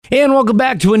And welcome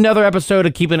back to another episode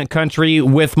of Keeping It Country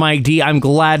with Mike D. I'm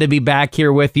glad to be back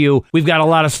here with you. We've got a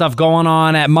lot of stuff going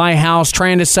on at my house,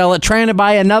 trying to sell it, trying to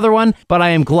buy another one, but I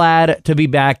am glad to be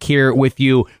back here with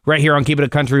you right here on Keeping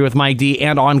It Country with Mike D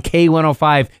and on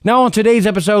K105. Now, on today's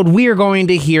episode, we are going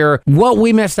to hear what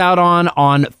we missed out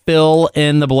on Fill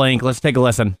in the Blank. Let's take a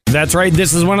listen. That's right.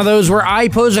 This is one of those where I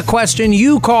pose a question,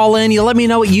 you call in, you let me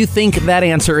know what you think that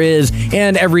answer is,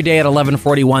 and every day at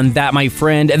 11:41, that, my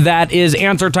friend, that is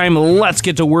answer time. Let's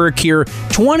get to work here.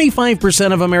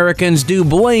 25% of Americans do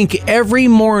blank every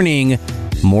morning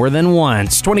more than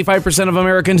once. 25% of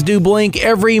Americans do blink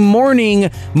every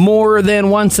morning more than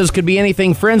once. This could be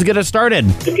anything. Friends, get us started.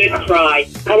 Good try.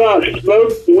 How about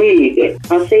smoke weed?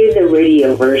 I'll say the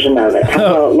radio version of it. How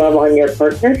about love on your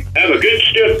partner? Have a good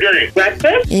stiff drink.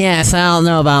 Breakfast? Yes, I don't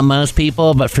know about most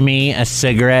people, but for me, a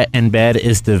cigarette in bed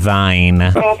is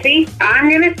divine. Coffee? I'm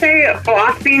going to say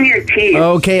flossing your teeth.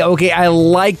 Okay, I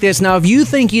like this. Now, if you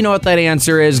think you know what that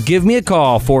answer is, give me a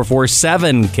call,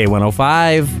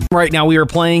 447-K105. Right now, we are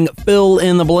playing Fill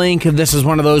in the Blank. This is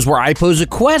one of those where I pose a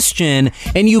question,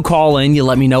 and you call in, you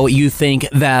let me know what you think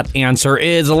that answer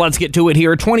is. Let's get to it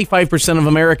here. 25% of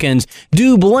Americans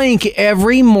do blank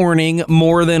every morning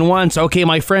more than once. Okay,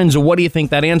 my friends, what do you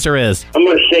think that answer is? I'm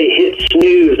going to say hit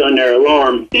snooze on their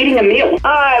alarm. Eating a meal.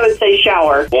 I would say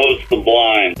shower. Close the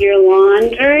blind. Your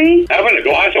laundry. Having a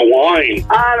glass of wine.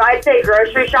 I'd say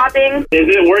grocery shopping. Is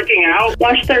it working out?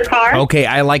 Wash their car. Okay,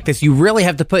 I like this. You really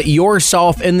have to put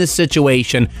yourself in this situation.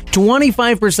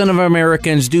 25% of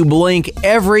Americans do blink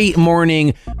every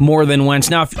morning more than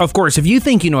once. Now, of course, if you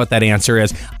think you know what that answer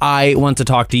is, I want to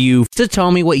talk to you to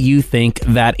tell me what you think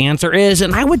that answer is.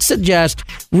 And I would suggest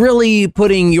really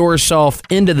putting yourself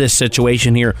into this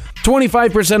situation here.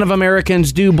 25% of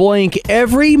Americans do blink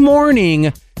every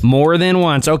morning more than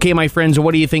once. Okay, my friends,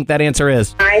 what do you think that answer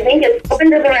is? I think it's open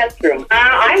to the restroom.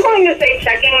 I'm going to say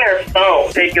checking their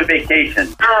phone. Take a vacation.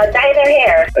 Dye their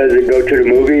hair. Does it go to the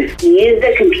movies? Use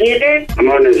the computer. I'm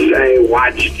going to say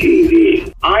watch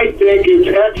TV. I think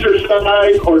it's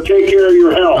exercise or take care of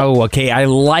your health. Oh, okay, I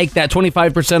like that.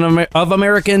 25% of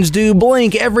Americans do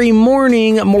blink every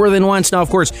morning more than once. Now,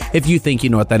 of course, if you think you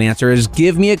know what that answer is,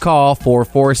 give me a call,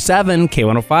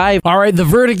 447-K105. All right, the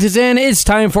verdict is in. It's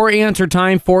time for answer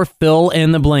time for Fill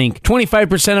in the Blank.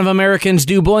 25% of Americans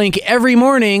do blink every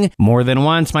morning more than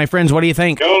once. My friends, what do you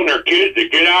think? Telling their kids to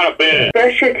get out of bed.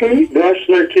 Brush your teeth. Brush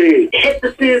their teeth. Hit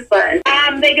the snooze button.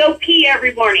 They go pee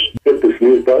every morning. Hit the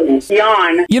snooze button.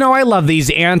 Yawn. You know, I love these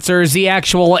answers. The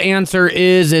actual answer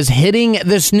is hitting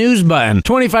the snooze button.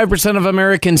 25% of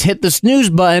Americans hit the snooze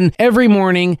button every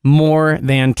morning more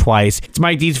than twice. It's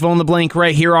Mike D's Fill in the Blank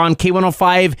right here on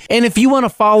K105. And if you want to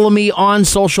follow me on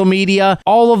social media,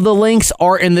 all of the links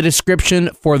are in the description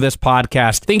for this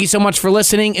podcast. Thank you so much for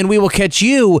listening, and we will catch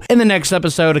you in the next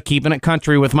episode of Keeping It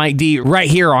Country with Mike D right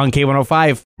here on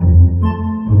K105.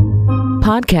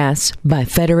 Podcasts by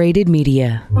Federated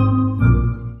Media.